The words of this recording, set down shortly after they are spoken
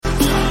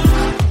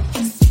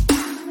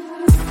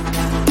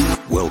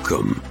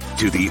Welcome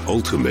to the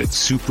Ultimate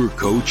Super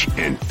Coach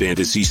and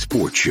Fantasy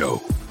Sports Show.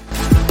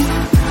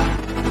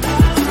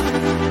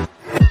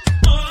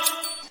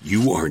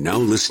 You are now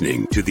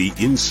listening to the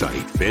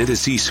Insight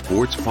Fantasy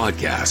Sports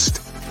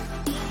Podcast.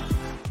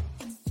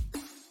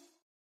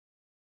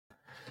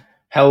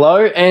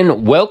 Hello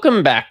and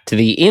welcome back to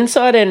the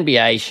Inside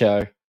NBA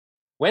Show.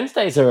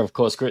 Wednesdays are, of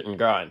course, grit and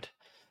grind.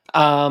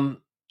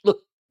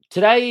 Look,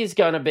 today is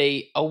going to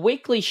be a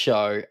weekly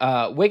show.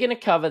 We're going to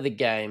cover the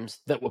games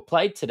that were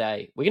played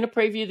today. We're going to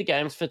preview the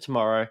games for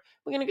tomorrow.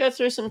 We're going to go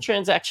through some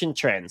transaction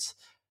trends.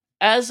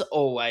 As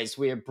always,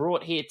 we are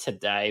brought here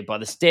today by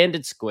the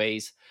Standard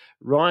Squeeze,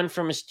 Ryan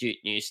from Astute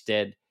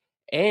Newstead,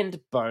 and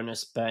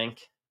Bonus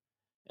Bank.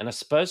 And I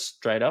suppose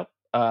straight up,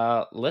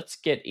 let's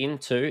get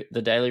into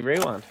the Daily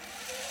Rewind.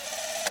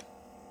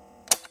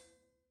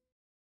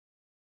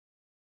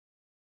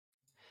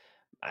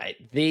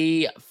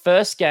 The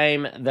first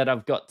game that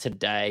I've got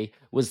today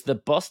was the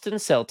Boston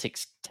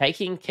Celtics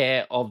taking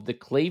care of the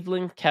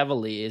Cleveland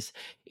Cavaliers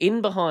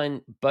in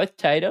behind both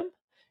Tatum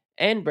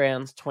and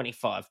Brown's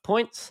 25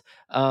 points.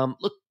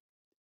 Look,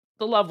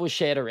 the love was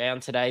shared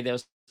around today. There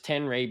was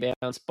 10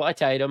 rebounds by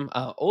Tatum,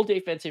 all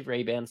defensive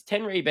rebounds,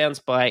 10 rebounds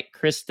by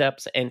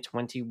Kristaps, and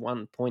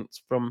 21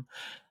 points from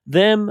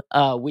them.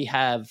 We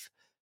have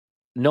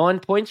 9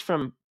 points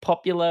from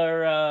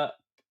popular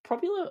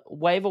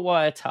waiver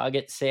wire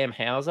target Sam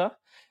Hauser.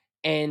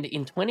 And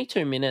in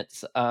 22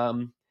 minutes,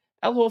 Al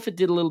Horford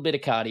did a little bit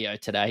of cardio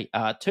today.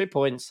 2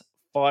 points,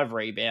 5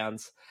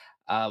 rebounds.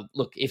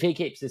 Look, if he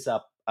keeps this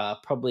up,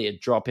 probably a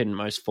drop in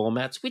most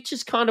formats, which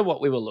is kind of what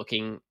we were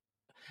looking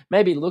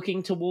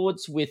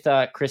towards with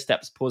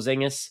Kristaps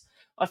Porzingis.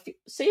 I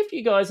see a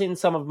few guys in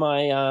some of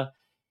my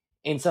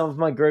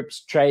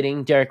groups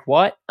trading Derek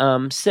White.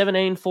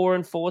 17, 4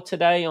 and 4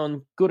 today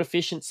on good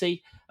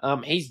efficiency.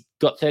 He's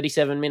got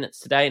 37 minutes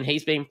today and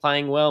he's been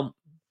playing well.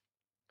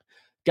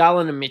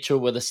 Garland and Mitchell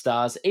were the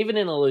stars, even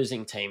in a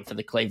losing team for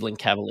the Cleveland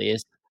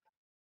Cavaliers.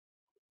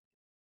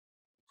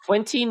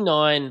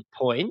 29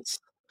 points.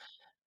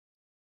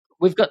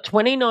 We've got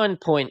 29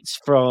 points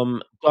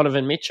from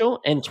Donovan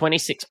Mitchell and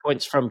 26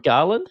 points from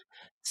Garland.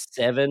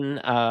 7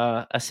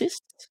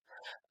 assists.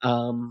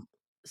 7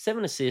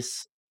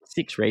 assists,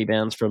 6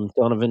 rebounds from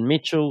Donovan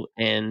Mitchell,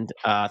 and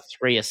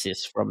 3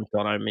 assists from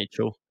Dono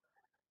Mitchell.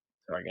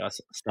 Sorry, guys,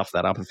 stuffed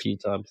that up a few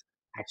times.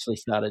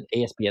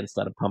 ESPN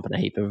started pumping a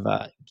heap of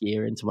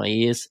gear into my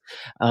ears.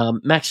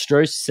 Max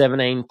Strus,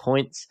 17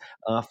 points,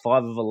 5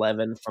 of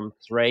 11 from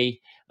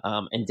 3.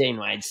 And Dean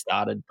Wade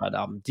started, but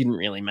didn't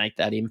really make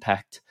that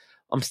impact.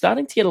 I'm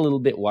starting to get a little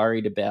bit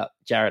worried about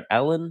Jarrett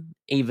Allen,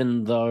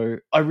 even though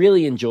I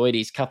really enjoyed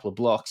his couple of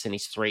blocks and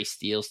his 3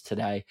 steals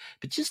today,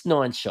 but just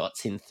 9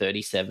 shots in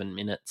 37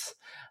 minutes.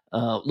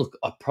 Look,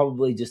 I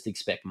probably just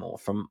expect more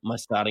from my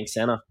starting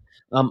center.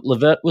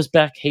 Levert was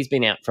back. He's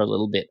been out for a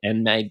little bit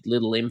and made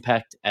little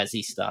impact as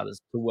he started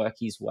to work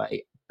his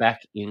way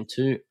back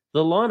into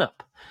the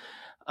lineup.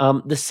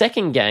 The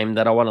second game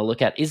that I want to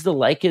look at is the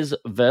Lakers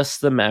versus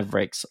the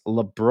Mavericks.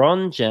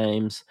 LeBron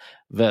James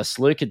versus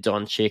Luka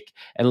Doncic.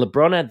 And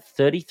LeBron had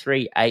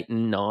 33, 8,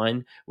 and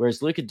 9,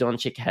 whereas Luka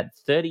Doncic had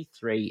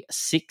 33,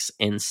 6,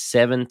 and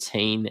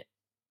 17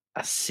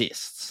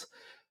 assists.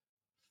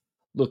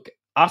 Look,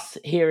 us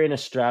here in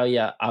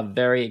Australia are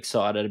very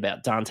excited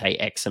about Dante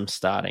Exum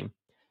starting.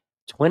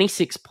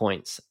 26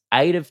 points,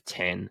 8 of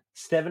 10,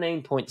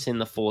 17 points in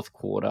the fourth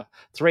quarter,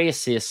 3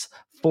 assists,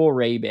 4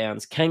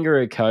 rebounds.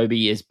 Kangaroo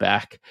Kobe is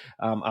back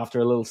after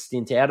a little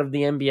stint out of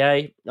the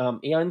NBA.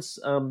 He owns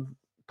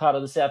part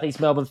of the Southeast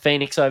Melbourne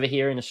Phoenix over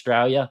here in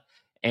Australia.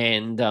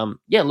 And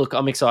look,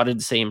 I'm excited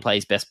to see him play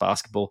his best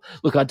basketball.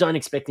 Look, I don't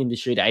expect him to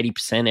shoot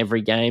 80%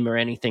 every game or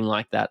anything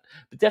like that,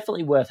 but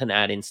definitely worth an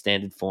add in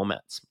standard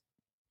formats.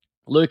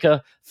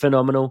 Luka,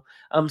 phenomenal.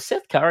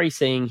 Seth Curry,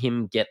 seeing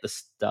him get the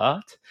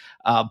start,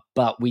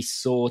 but we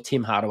saw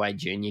Tim Hardaway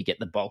Jr. get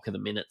the bulk of the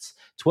minutes.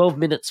 12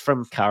 minutes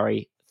from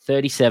Curry,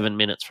 37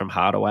 minutes from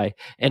Hardaway,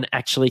 and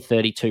actually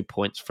 32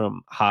 points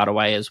from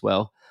Hardaway as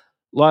well.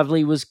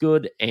 Lively was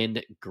good,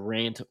 and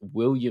Grant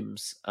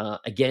Williams,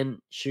 again,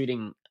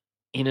 shooting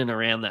in and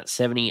around that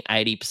 70,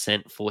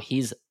 80% for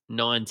his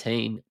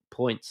 19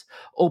 points.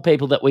 All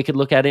people that we could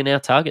look at in our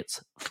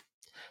targets.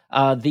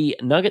 The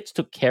Nuggets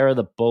took care of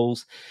the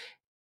Bulls.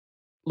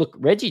 Look,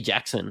 Reggie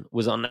Jackson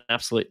was on an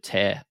absolute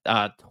tear,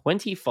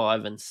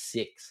 25 and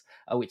 6,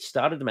 which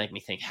started to make me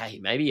think, hey,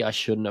 maybe I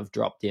shouldn't have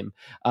dropped him.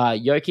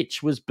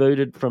 Jokic was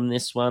booted from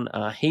this one.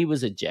 He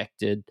was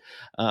ejected.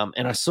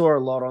 And I saw a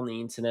lot on the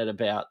internet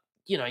about,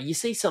 you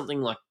see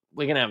something like,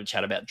 we're going to have a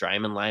chat about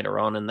Draymond later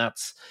on, and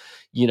that's,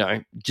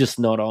 just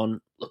not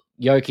on. Look,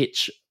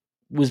 Jokic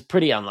was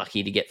pretty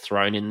unlucky to get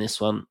thrown in this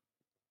one.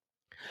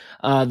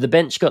 The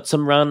bench got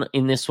some run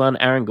in this one.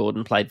 Aaron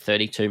Gordon played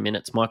 32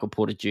 minutes. Michael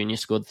Porter Jr.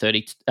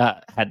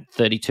 had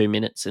 32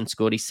 minutes and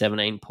scored his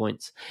 17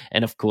 points.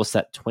 And of course,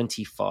 that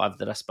 25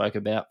 that I spoke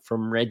about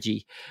from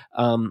Reggie.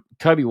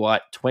 Kobe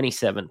White,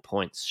 27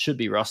 points. Should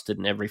be rostered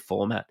in every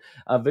format.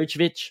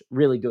 Vucevic,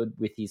 really good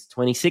with his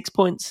 26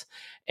 points.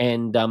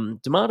 And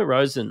DeMar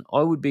DeRozan,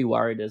 I would be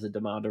worried as a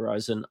DeMar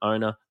DeRozan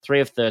owner.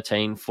 3 of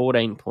 13,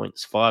 14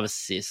 points, 5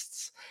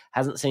 assists.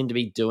 Hasn't seemed to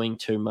be doing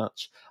too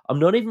much. I'm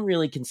not even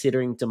really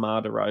considering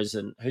DeMar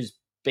DeRozan, who's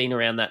been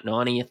around that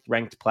 90th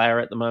ranked player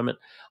at the moment.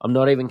 I'm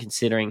not even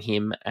considering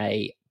him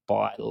a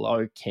buy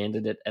low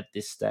candidate at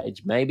this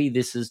stage. Maybe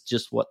this is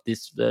just what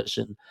this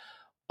version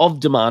of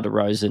DeMar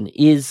DeRozan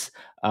is.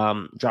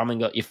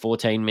 Drummond got you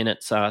 14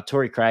 minutes.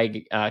 Torrey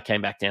Craig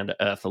came back down to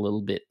earth a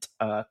little bit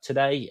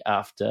today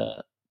after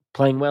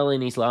playing well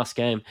in his last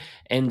game,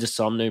 and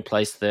Desomnu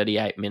plays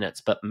 38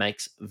 minutes but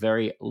makes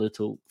very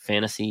little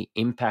fantasy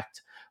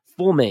impact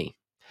for me.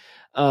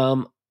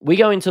 We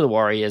go into the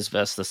Warriors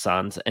versus the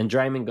Suns, and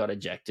Draymond got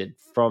ejected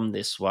from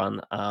this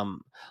one.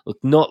 Look,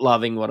 not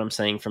loving what I'm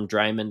seeing from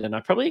Draymond,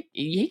 and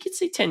he could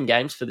see 10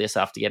 games for this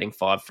after getting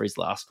 5 for his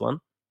last one.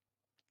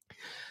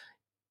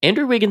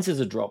 Andrew Wiggins is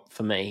a drop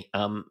for me.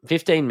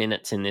 15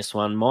 minutes in this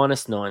one,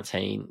 minus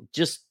 19,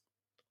 just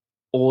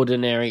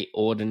ordinary.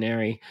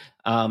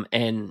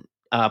 And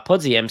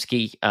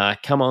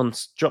Podziemski, come on,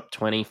 drop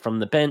 20 from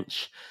the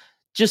bench.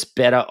 Just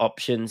better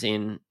options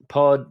in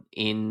Pod,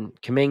 in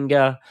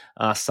Kuminga.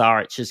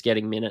 Saric is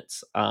getting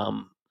minutes.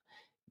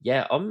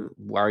 Yeah, I'm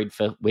worried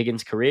for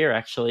Wiggins' career,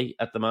 actually,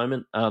 at the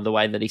moment, the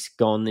way that he's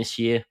gone this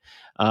year.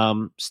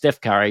 Steph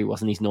Curry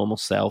wasn't his normal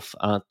self.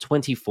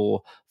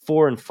 24,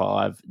 4 and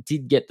 5.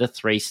 Did get the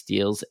 3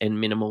 steals and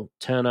minimal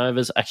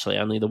turnovers. Actually,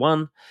 only the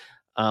 1.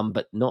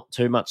 But not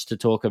too much to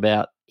talk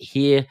about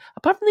here,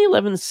 apart from the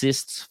 11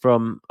 assists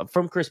from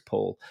Chris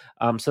Paul.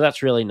 So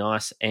that's really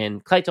nice.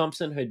 And Klay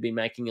Thompson, who'd been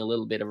making a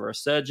little bit of a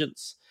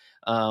resurgence,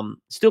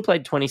 still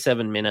played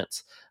 27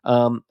 minutes,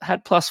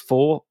 had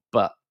 +4,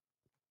 but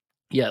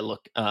yeah,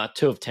 look,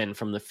 2 of 10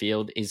 from the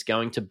field is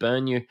going to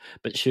burn you,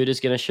 but shooter's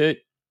going to shoot.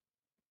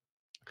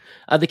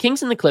 The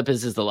Kings and the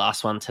Clippers is the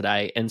last one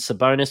today, and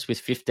Sabonis with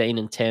 15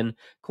 and 10,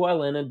 Kawhi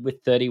Leonard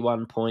with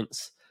 31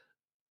 points.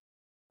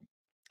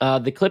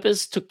 The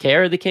Clippers took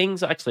care of the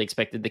Kings. I actually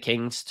expected the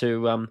Kings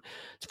to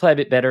play a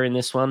bit better in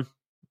this one.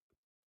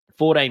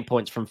 14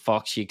 points from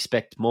Fox. You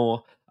expect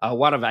more.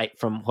 1 of 8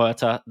 from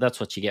Huerta. That's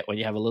what you get when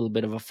you have a little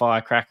bit of a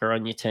firecracker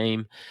on your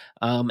team.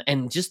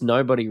 And just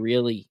nobody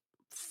really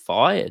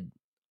fired.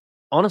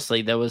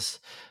 Honestly, there's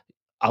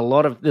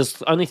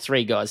only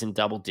 3 guys in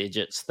double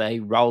digits. They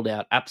rolled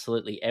out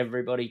absolutely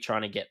everybody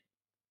trying to get,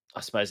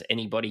 I suppose,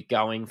 anybody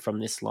going from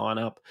this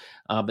lineup.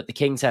 But the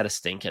Kings had a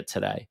stinker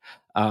today.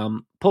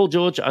 Paul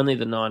George, only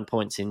the 9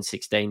 points in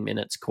 16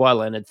 minutes. Kawhi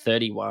Leonard,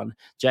 31.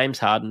 James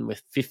Harden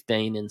with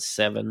 15 and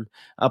 7.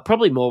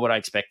 Probably more what I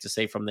expect to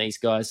see from these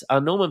guys.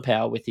 Norman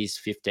Powell with his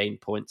 15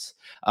 points,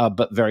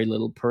 but very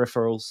little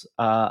peripherals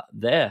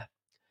there.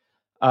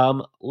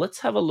 Let's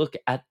have a look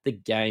at the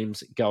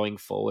games going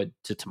forward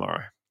to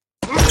tomorrow.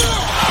 He's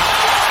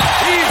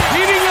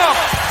heating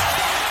up.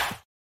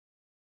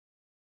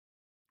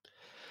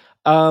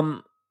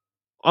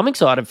 I'm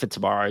excited for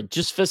tomorrow,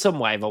 just for some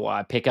waiver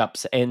wire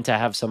pickups and to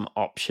have some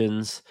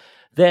options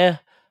there.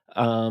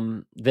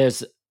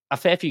 There's a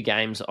fair few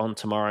games on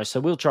tomorrow, so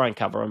we'll try and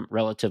cover them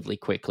relatively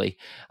quickly.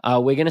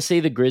 We're going to see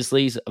the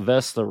Grizzlies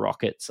versus the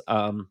Rockets.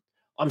 I'm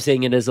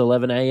seeing it as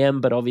 11 a.m.,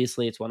 but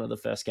obviously it's one of the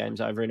first games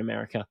over in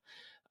America.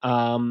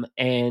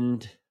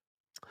 And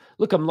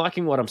look, I'm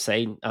liking what I'm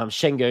seeing.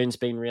 Şengün's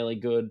been really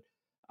good.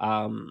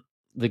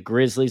 The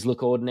Grizzlies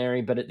look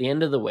ordinary, but at the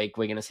end of the week,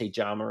 we're going to see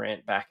Ja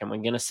Morant back, and we're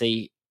going to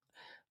see,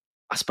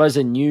 I suppose,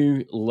 a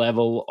new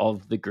level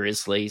of the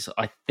Grizzlies.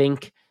 I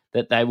think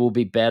that they will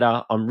be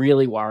better. I'm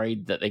really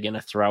worried that they're going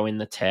to throw in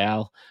the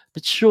towel,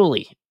 but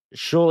surely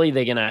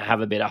they're going to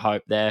have a bit of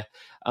hope there.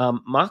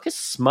 Marcus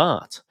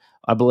Smart,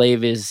 I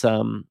believe, is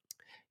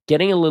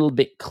getting a little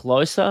bit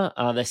closer.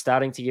 They're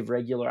starting to give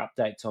regular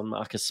updates on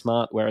Marcus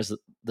Smart, whereas at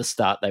the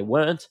start they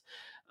weren't.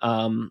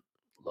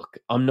 Look,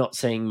 I'm not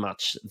seeing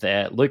much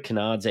there. Luke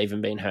Kennard's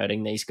even been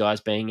hurting these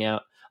guys being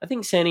out. I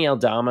think Santi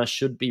Aldama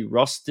should be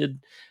rostered,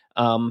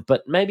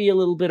 but maybe a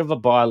little bit of a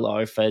buy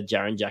low for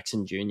Jaren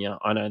Jackson Jr.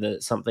 I know that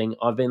it's something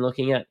I've been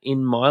looking at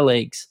in my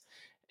leagues.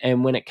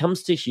 And when it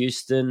comes to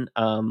Houston,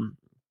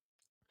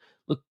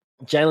 look,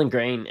 Jalen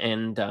Green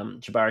and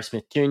Jabari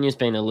Smith Jr. has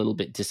been a little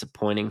bit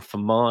disappointing for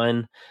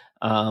mine.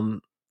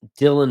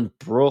 Dylan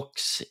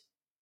Brooks,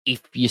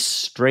 if you're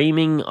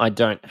streaming, I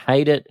don't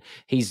hate it.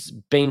 He's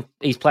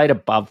played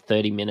above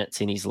 30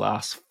 minutes in his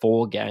last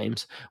 4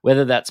 games,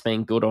 whether that's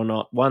been good or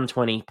not. 1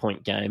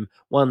 20-point game,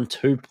 1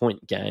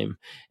 2-point game,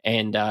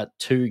 and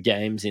 2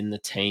 games in the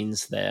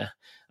teens there.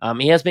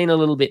 He has been a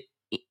little bit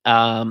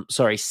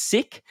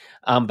sick,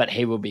 but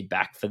he will be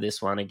back for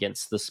this one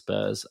against the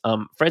Spurs.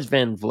 Fred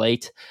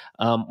VanVleet,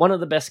 one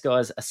of the best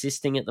guys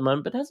assisting at the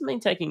moment, but hasn't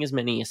been taking as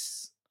many,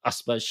 I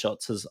suppose,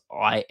 shots as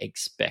I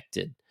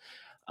expected.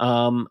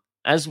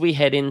 as we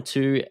head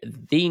into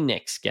the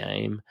next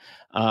game,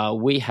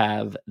 we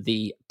have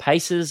the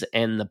Pacers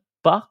and the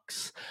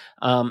Bucks.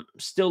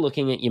 Still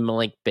looking at your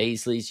Malik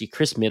Beasleys, your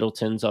Chris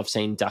Middletons. I've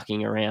seen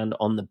ducking around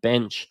on the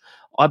bench.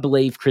 I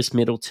believe Chris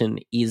Middleton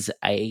is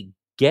a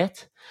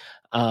get,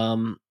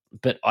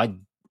 but I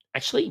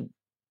actually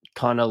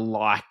kind of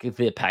like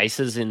the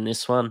Pacers in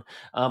this one.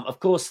 Of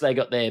course, they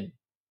got their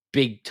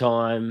big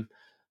time,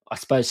 I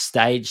suppose,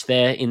 stage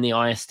there in the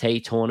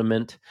IST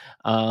tournament.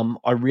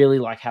 I really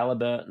like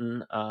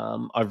Halliburton.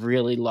 I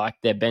really like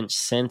their bench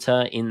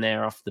center in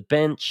there off the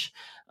bench.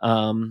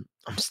 I'm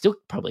still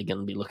probably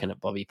going to be looking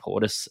at Bobby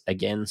Portis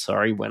again,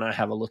 sorry, when I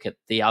have a look at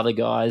the other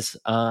guys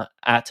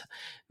at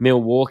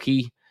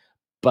Milwaukee.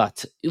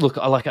 But look,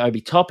 I like Obi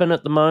Toppin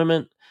at the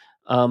moment.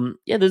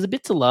 Yeah, there's a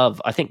bit to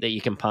love. I think that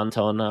you can punt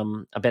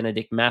on a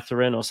Benedict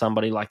Mathurin or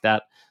somebody like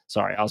that.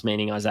 Sorry, I was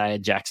meaning Isaiah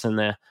Jackson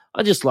there.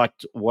 I just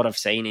liked what I've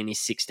seen in his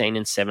 16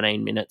 and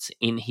 17 minutes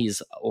in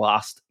his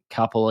last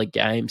couple of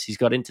games. He's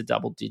got into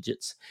double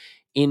digits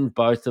in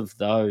both of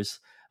those.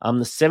 The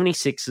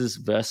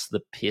 76ers versus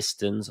the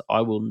Pistons,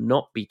 I will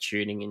not be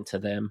tuning into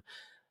them.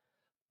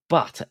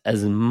 But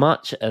as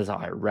much as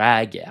I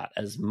rag out,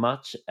 as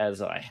much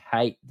as I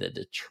hate the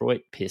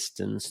Detroit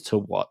Pistons to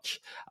watch,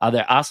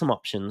 there are some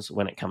options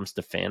when it comes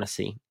to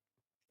fantasy.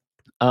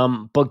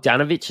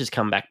 Bogdanovic has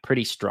come back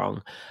pretty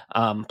strong,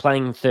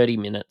 playing 30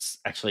 minutes,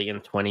 actually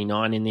in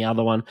 29 in the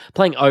other one,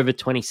 playing over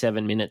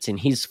 27 minutes in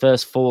his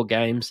first 4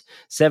 games,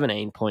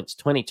 17 points,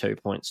 22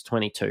 points,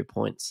 22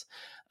 points.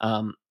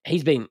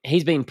 He's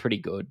been pretty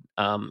good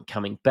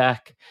coming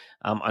back.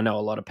 I know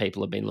a lot of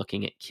people have been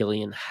looking at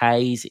Killian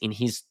Hayes in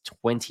his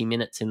 20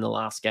 minutes in the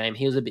last game.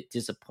 He was a bit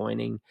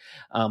disappointing.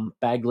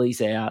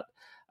 Bagley's out.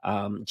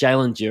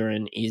 Jalen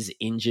Duren is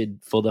injured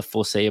for the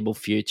foreseeable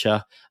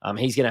future.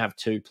 He's going to have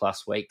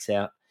 2+ weeks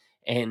out.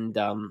 And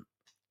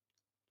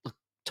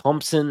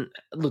Thompson,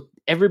 look,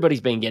 everybody's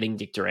been getting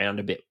dicked around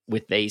a bit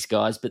with these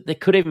guys, but there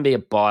could even be a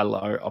buy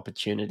low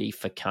opportunity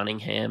for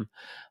Cunningham.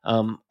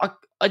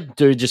 I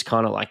do just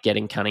kind of like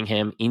getting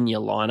Cunningham in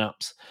your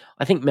lineups.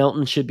 I think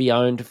Melton should be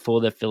owned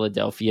for the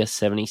Philadelphia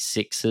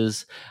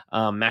 76ers.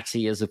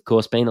 Maxey has, of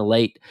course, been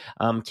elite.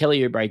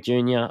 Kelly Oubre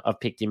Jr., I've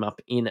picked him up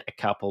in a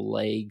couple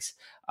leagues.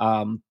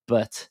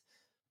 But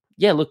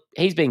yeah, look,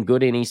 he's been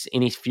good in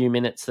his few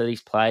minutes that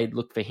he's played.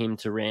 Look for him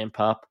to ramp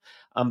up.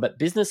 But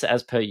business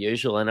as per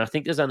usual. And I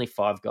think there's only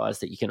 5 guys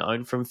that you can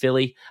own from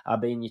Philly,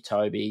 being your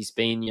Tobys,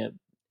 being your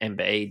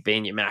Embiid,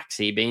 being your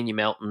Maxey, being your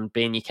Melton,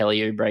 being your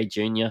Kelly Oubre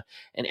Jr.,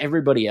 and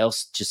everybody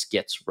else just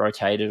gets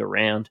rotated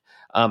around.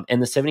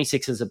 And the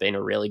 76ers have been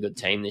a really good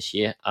team this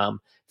year,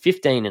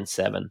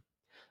 15-7.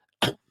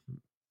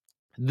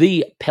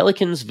 The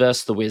Pelicans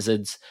versus the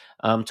Wizards.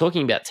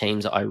 Talking about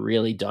teams I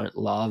really don't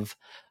love.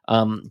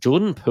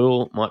 Jordan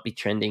Poole might be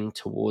trending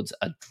towards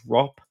a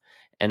drop.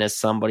 And as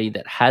somebody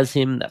that has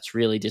him, that's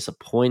really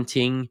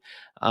disappointing.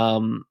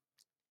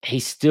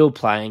 He's still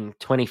playing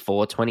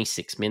 24,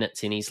 26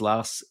 minutes in his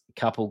last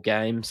couple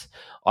games.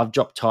 I've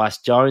dropped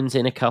Tyus Jones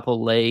in a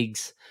couple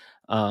leagues.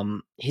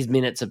 His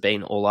minutes have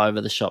been all over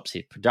the shops.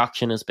 His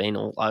production has been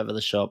all over the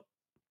shop.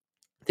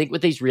 I think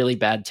with these really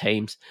bad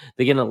teams,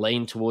 they're going to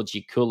lean towards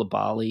your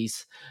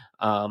Koulibaly's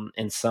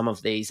and some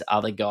of these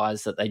other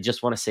guys that they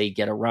just want to see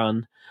get a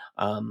run.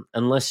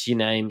 Unless your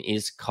name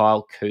is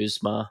Kyle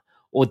Kuzma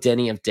or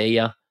Denny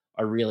Avdia,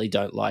 I really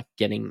don't like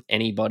getting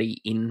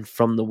anybody in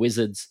from the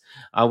Wizards.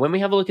 When we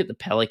have a look at the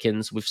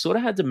Pelicans, we've sort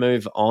of had to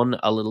move on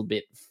a little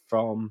bit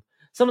from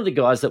some of the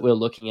guys that we're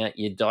looking at.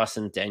 Your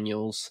Dyson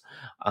Daniels.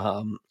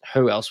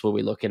 Who else were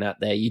we looking at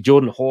there? Your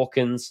Jordan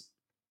Hawkins.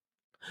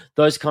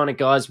 Those kind of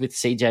guys with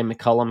CJ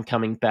McCollum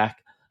coming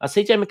back.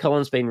 CJ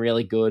McCollum's been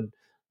really good.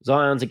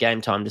 Zion's a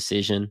game time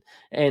decision.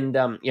 And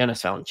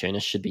Jonas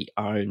Valanciunas should be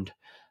owned.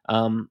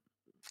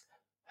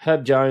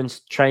 Herb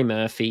Jones, Trey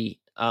Murphy.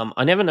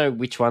 I never know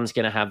which one's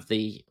going to have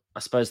the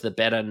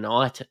better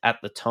night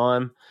at the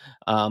time.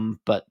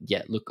 But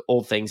yeah, look,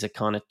 all things are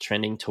kind of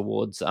trending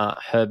towards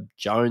Herb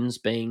Jones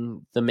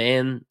being the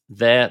man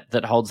there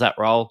that holds that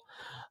role.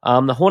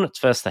 The Hornets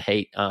versus the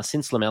Heat.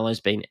 Since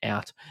LaMelo's been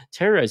out,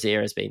 Terry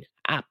Rozier has been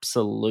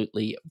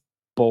absolutely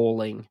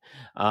balling.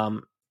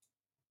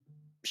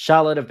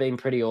 Charlotte have been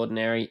pretty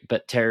ordinary,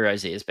 but Terry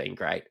Rozier has been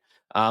great.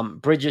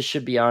 Bridges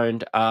should be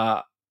owned.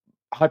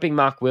 Hoping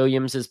Mark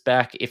Williams is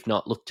back. If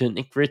not, look to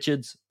Nick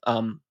Richards.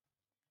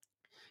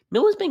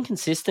 Miller's been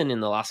consistent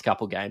in the last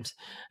couple games,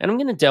 and I'm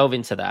going to delve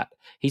into that.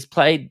 He's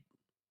played,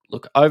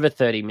 over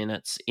 30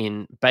 minutes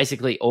in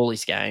basically all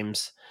his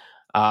games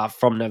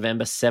from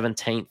November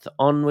 17th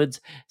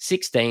onwards.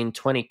 16,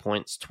 20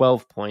 points,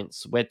 12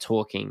 points. We're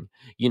talking,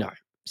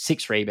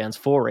 6 rebounds,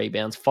 4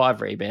 rebounds,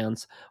 5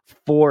 rebounds,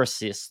 4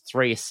 assists,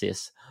 3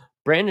 assists.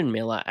 Brandon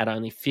Miller at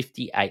only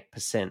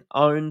 58%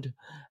 owned.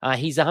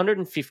 He's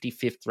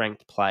 155th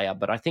ranked player,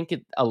 but I think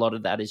a lot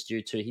of that is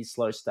due to his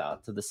slow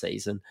start to the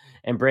season,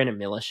 and Brandon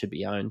Miller should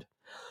be owned.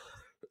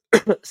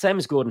 Same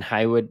as Gordon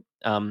Hayward.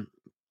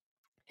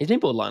 He's been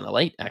borderline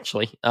elite,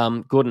 actually.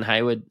 Gordon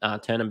Hayward,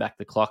 turning back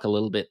the clock a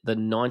little bit, the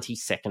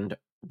 92nd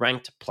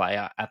ranked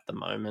player at the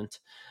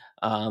moment.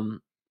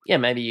 yeah,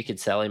 maybe you could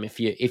sell him if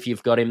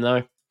you've got him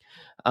though.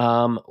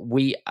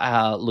 We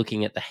are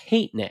looking at the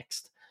Heat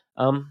next.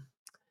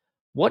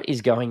 What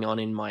is going on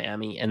in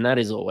Miami? And that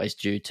is always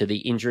due to the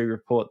injury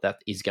report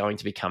that is going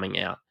to be coming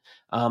out.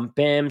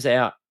 Bam's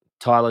out,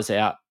 Tyler's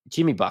out,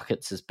 Jimmy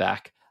Buckets is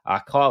back.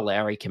 Kyle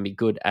Lowry can be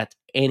good at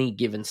any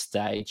given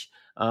stage.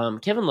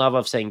 Kevin Love,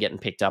 I've seen getting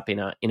picked up in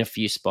a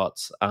few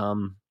spots.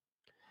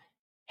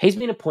 He's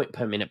been a point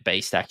per minute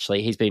beast.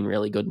 Actually, he's been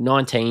really good.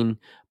 19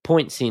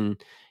 points in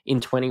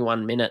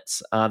 21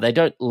 minutes. They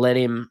don't let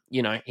him.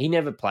 He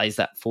never plays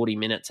that 40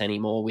 minutes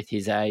anymore with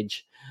his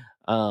age.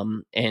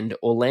 And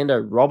Orlando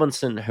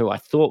Robinson, who I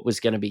thought was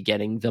going to be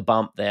getting the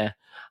bump there,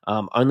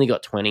 only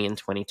got 20 and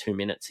 22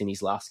 minutes in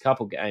his last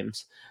couple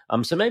games.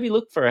 So maybe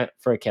look for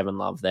a Kevin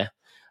Love there.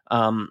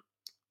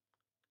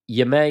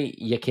 Yame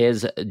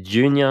Yaquez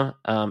Jr.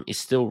 Is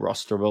still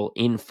rosterable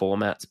in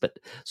formats, but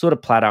sort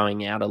of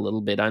plateauing out a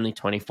little bit, only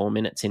 24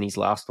 minutes in his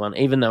last one,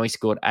 even though he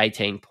scored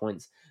 18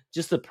 points.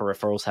 Just the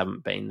peripherals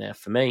haven't been there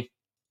for me.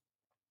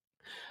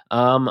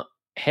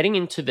 Heading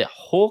into the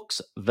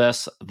Hawks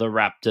versus the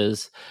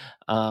Raptors.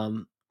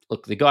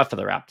 Look, the guy for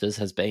the Raptors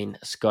has been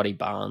Scotty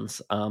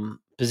Barnes.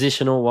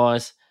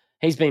 Positional-wise,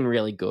 he's been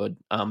really good,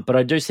 but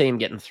I do see him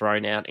getting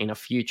thrown out in a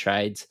few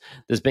trades.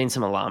 There's been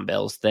some alarm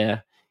bells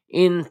there.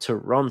 In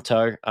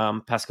Toronto,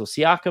 Pascal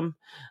Siakam,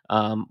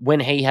 when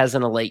he has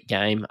an elite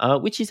game,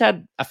 which he's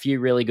had a few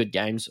really good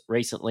games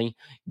recently,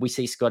 we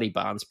see Scotty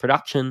Barnes'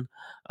 production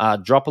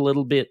drop a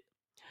little bit.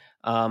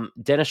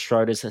 Dennis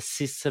Schroeder's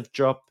assists have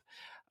dropped.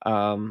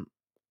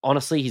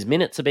 Honestly, his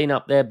minutes have been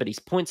up there, but his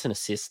points and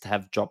assists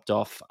have dropped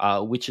off,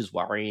 which is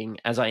worrying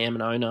as I am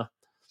an owner.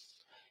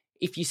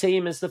 If you see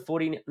him as the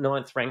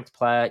 49th ranked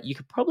player, you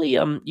could probably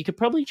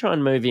try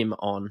and move him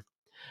on.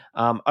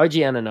 OG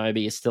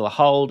Anunoby is still a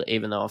hold,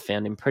 even though I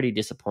found him pretty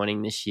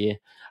disappointing this year,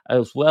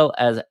 as well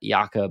as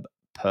Jakob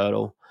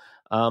Poeltl.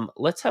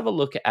 Let's have a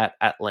look at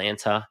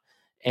Atlanta.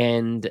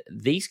 And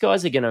these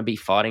guys are going to be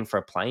fighting for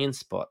a play-in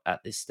spot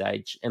at this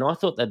stage. And I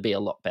thought they'd be a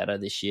lot better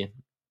this year.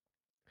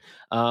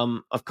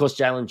 Of course,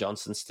 Jalen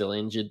Johnson's still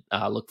injured.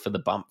 Look for the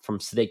bump from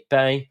Sadiq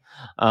Bey.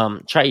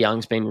 Trae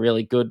Young's been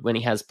really good when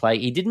he has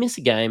played. He did miss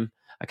a game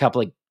a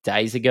couple of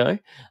days ago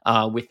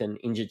with an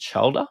injured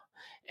shoulder.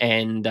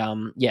 And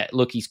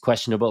look, he's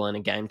questionable in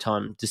a game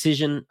time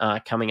decision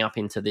coming up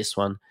into this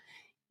one.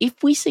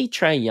 If we see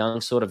Trae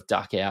Young sort of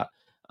duck out,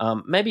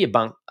 maybe a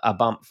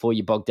bump for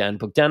you, Bogdan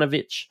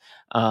Bogdanovic.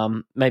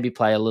 Maybe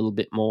play a little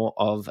bit more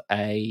of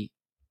I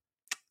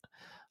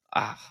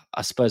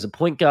suppose, a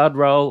point guard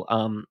role.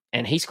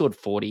 And he scored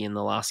 40 in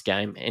the last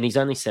game, and he's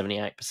only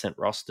 78%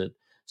 rostered.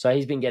 So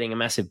he's been getting a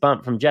massive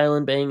bump from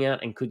Jalen being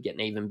out and could get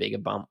an even bigger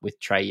bump with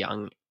Trae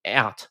Young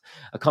out.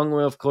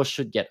 Okongwu, of course,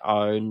 should get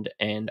owned,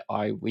 and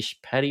I wish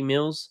Patty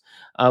Mills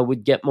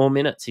would get more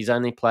minutes. He's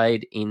only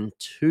played in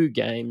 2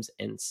 games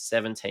and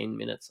 17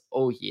 minutes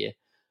all year.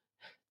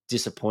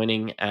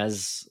 Disappointing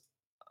as,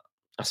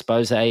 I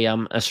suppose, a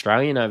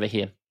Australian over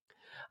here.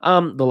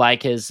 The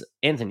Lakers,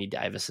 Anthony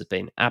Davis has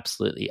been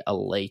absolutely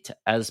elite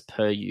as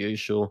per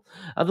usual.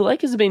 The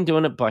Lakers have been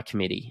doing it by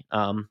committee,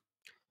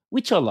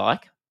 which I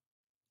like.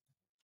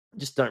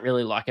 Just don't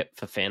really like it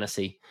for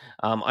fantasy.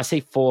 I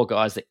see 4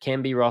 guys that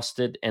can be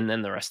rostered, and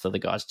then the rest of the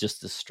guys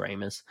just as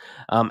streamers.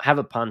 Have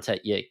a punt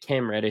at your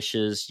Cam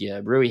Reddishes,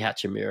 your Rui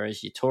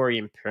Hachimuras, your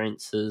Torian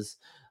Princes,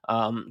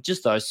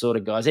 just those sort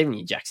of guys. Even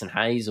your Jackson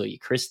Hayes or your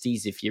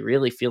Christies if you're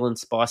really feeling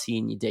spicy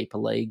in your deeper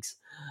leagues.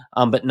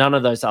 But none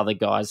of those other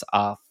guys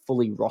are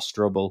fully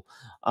rosterable.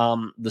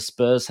 The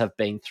Spurs have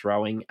been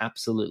throwing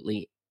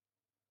absolutely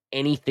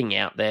anything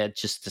out there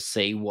just to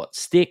see what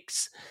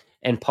sticks.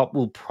 And Pop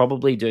will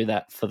probably do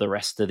that for the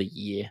rest of the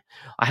year.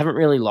 I haven't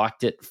really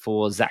liked it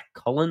for Zach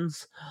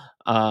Collins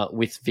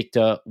with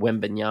Victor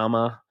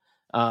Wembanyama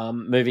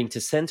moving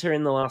to center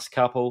in the last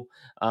couple.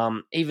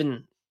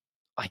 Even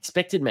I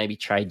expected maybe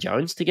Trey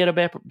Jones to get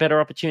a better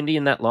opportunity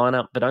in that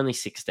lineup, but only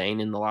 16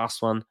 in the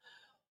last one.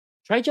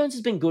 Trey Jones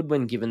has been good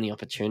when given the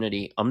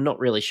opportunity. I'm not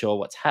really sure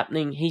what's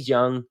happening. He's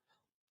young.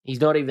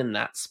 He's not even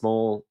that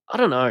small. I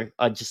don't know.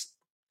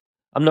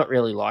 I'm not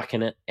really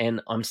liking it,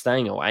 and I'm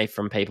staying away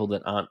from people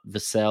that aren't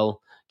Vassell,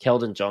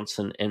 Keldon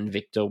Johnson, and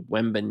Victor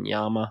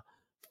Wembanyama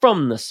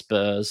from the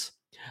Spurs.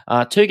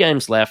 2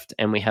 games left,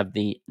 and we have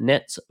the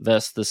Nets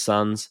versus the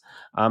Suns.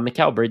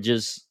 Mikal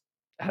Bridges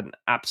had an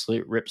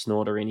absolute rip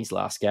snorter in his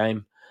last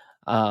game.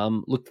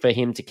 Look for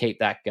him to keep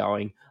that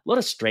going. A lot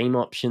of stream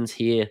options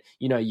here.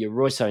 Your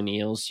Royce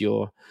O'Neals,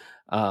 your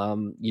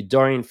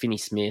Dorian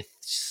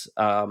Finney-Smiths,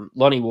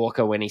 Lonnie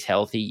Walker when he's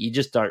healthy. You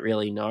just don't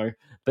really know.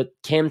 But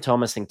Cam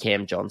Thomas and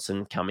Cam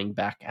Johnson coming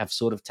back have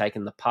sort of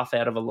taken the puff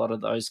out of a lot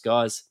of those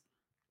guys.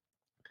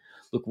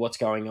 Look what's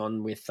going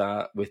on with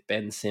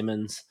Ben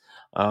Simmons.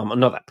 I'm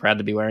not that proud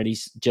to be wearing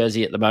his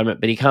jersey at the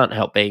moment, but he can't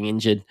help being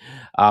injured.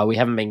 We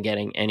haven't been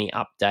getting any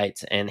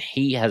updates, and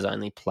he has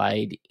only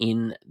played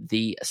in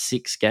the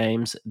 6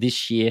 games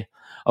this year,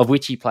 of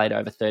which he played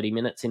over 30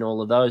 minutes in all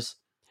of those.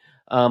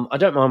 I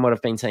don't mind what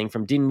I've been seeing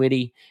from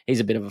Dinwiddie. He's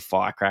a bit of a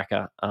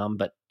firecracker,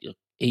 but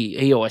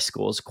he always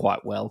scores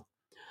quite well.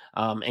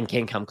 and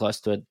can come close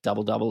to a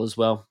double-double as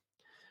well.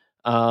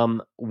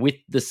 With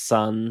the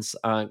Suns,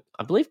 I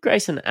believe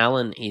Grayson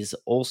Allen is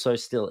also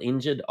still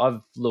injured.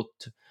 I've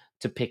looked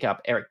to pick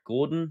up Eric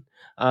Gordon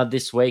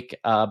this week.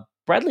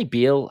 Bradley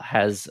Beal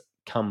has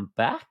come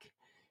back,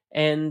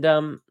 and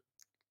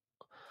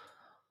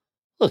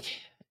look,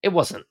 it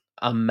wasn't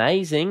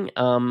amazing,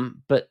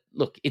 but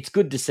look, it's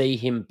good to see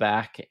him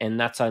back, and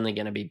that's only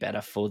going to be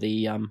better for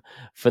the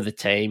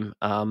team.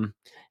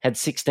 Had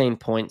 16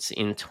 points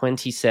in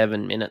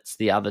 27 minutes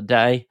the other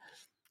day.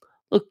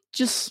 Look,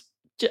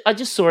 I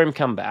just saw him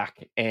come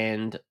back,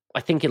 and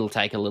I think it'll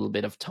take a little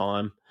bit of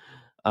time.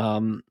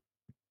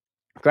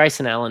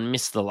 Grayson Allen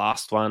missed the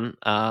last one,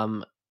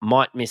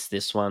 might miss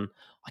this one.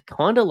 I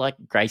kind of like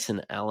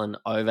Grayson Allen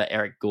over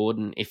Eric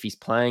Gordon if he's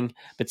playing,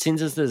 but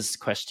since there's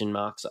question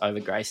marks over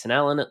Grayson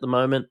Allen at the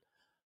moment,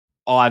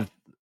 I've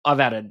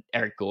added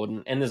Eric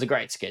Gordon, and there's a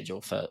great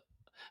schedule for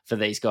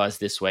these guys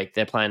this week.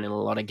 They're playing in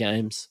a lot of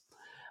games.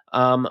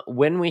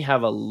 When we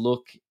have a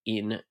look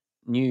in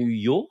New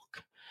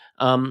York,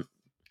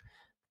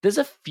 there's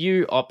a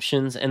few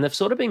options, and they've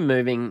sort of been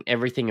moving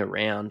everything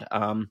around.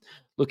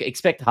 Look,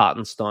 expect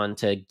Hartenstein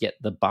to get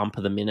the bump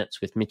of the minutes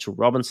with Mitchell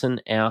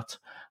Robinson out.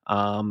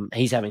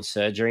 He's having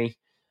surgery,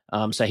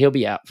 so he'll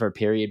be out for a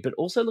period. But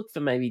also look for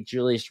maybe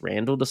Julius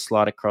Randle to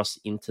slide across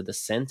into the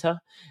center,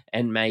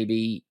 and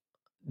maybe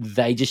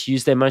they just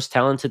use their most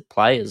talented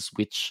players,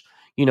 which,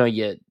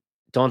 your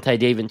Dante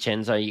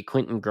DiVincenzo, your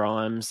Quentin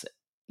Grimes,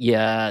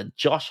 your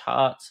Josh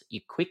Hart,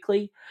 your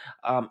Quickly.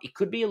 It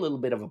could be a little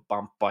bit of a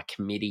bump by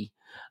committee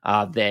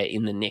there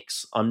in the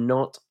Knicks. I'm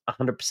not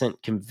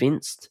 100%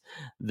 convinced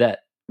that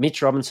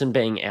Mitch Robinson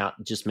being out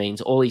just means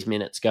all his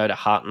minutes go to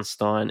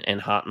Hartenstein, and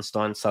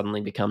Hartenstein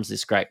suddenly becomes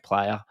this great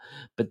player,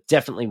 but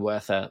definitely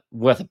worth a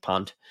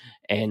punt.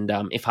 And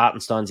if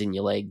Hartenstein's in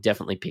your league,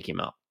 definitely pick him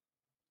up.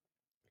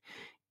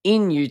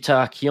 In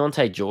Utah,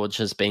 Keontae George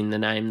has been the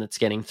name that's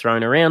getting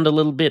thrown around a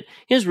little bit.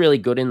 He was really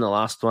good in the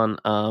last one.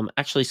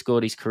 Actually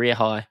scored his career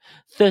high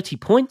 30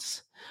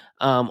 points,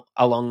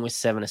 along with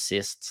 7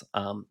 assists.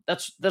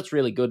 That's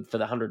really good for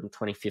the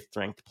 125th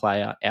ranked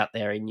player out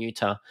there in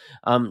Utah.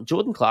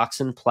 Jordan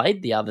Clarkson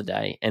played the other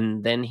day,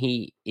 and then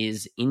he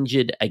is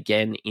injured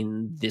again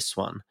in this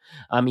one.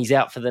 He's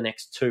out for the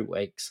next 2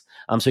 weeks.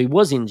 So he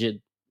was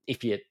injured.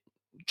 If you're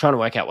trying to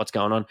work out what's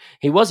going on,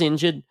 he was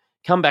injured.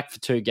 Come back for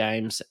 2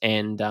 games,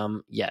 and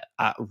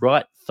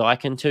right thigh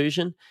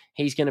contusion.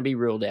 He's going to be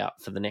ruled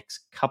out for the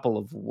next couple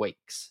of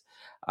weeks.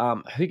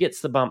 Who gets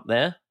the bump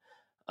there?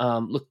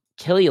 Look,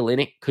 Kelly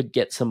Olynyk could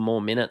get some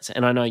more minutes,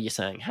 and I know you're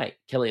saying, hey,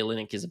 Kelly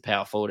Olynyk is a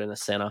power forward and a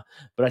center,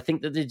 but I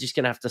think that they're just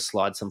going to have to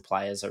slide some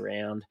players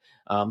around.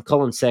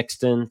 Colin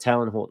Sexton,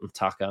 Talon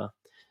Horton-Tucker,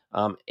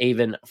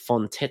 even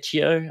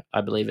Fontecchio,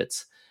 I believe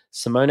it's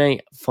Simone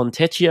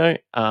Fontecchio,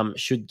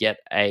 should get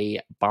a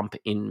bump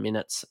in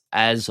minutes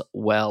as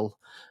well.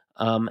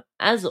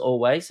 As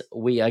always,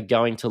 we are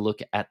going to look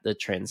at the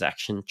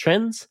transaction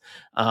trends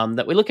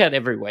that we look at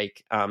every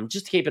week,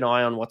 just to keep an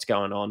eye on what's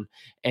going on.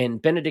 And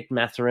Benedict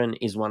Mathurin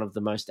is one of the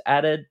most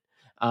added,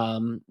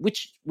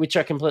 which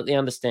I completely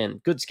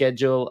understand. Good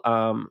schedule.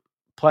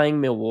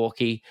 Playing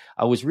Milwaukee,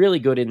 was really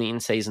good in the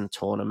in-season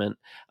tournament,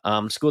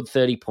 scored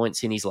 30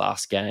 points in his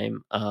last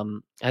game,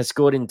 has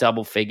scored in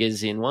double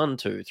figures in 1,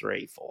 2,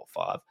 3, 4,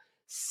 5,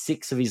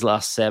 6 of his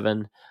last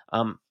 7.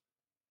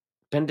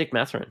 Benedict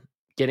Mathurin,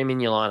 get him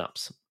in your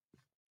lineups.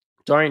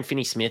 Dorian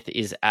Finney-Smith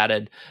is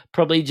added,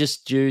 probably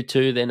just due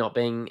to there not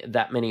being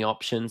that many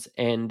options.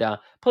 And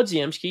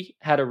Podziemski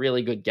had a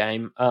really good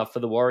game for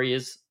the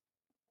Warriors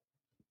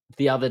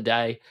the other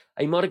day.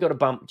 He might have got a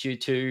bump due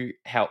to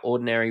how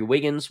ordinary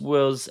Wiggins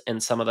was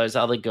and some of those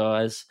other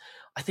guys.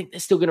 I think they're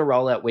still going to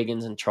roll out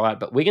Wiggins and try it,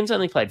 but Wiggins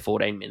only played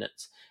 14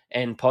 minutes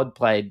and Pod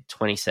played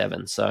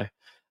 27. So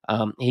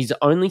he's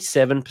only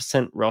 7%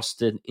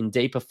 rostered in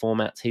deeper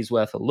formats. He's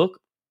worth a look.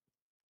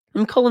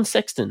 And Colin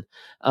Sexton,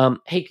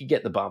 he could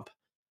get the bump.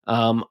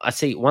 I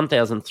see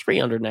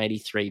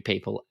 1,383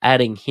 people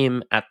adding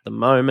him at the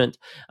moment.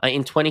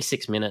 In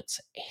 26 minutes,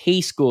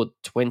 he scored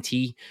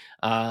 20,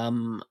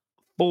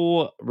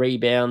 4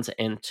 rebounds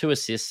and 2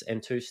 assists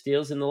and 2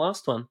 steals in the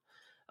last one.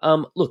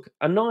 Look,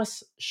 a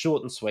nice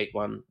short and sweet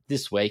one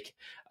this week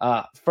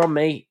from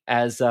me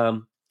as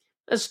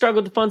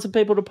struggled to find some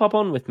people to pop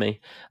on with me.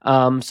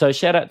 So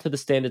shout out to the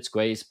Standard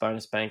Squeeze,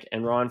 Bonus Bank,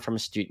 and Ryan from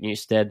Astute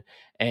Newstead.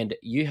 And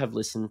you have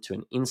listened to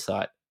an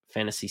Insight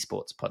Fantasy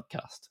Sports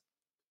podcast.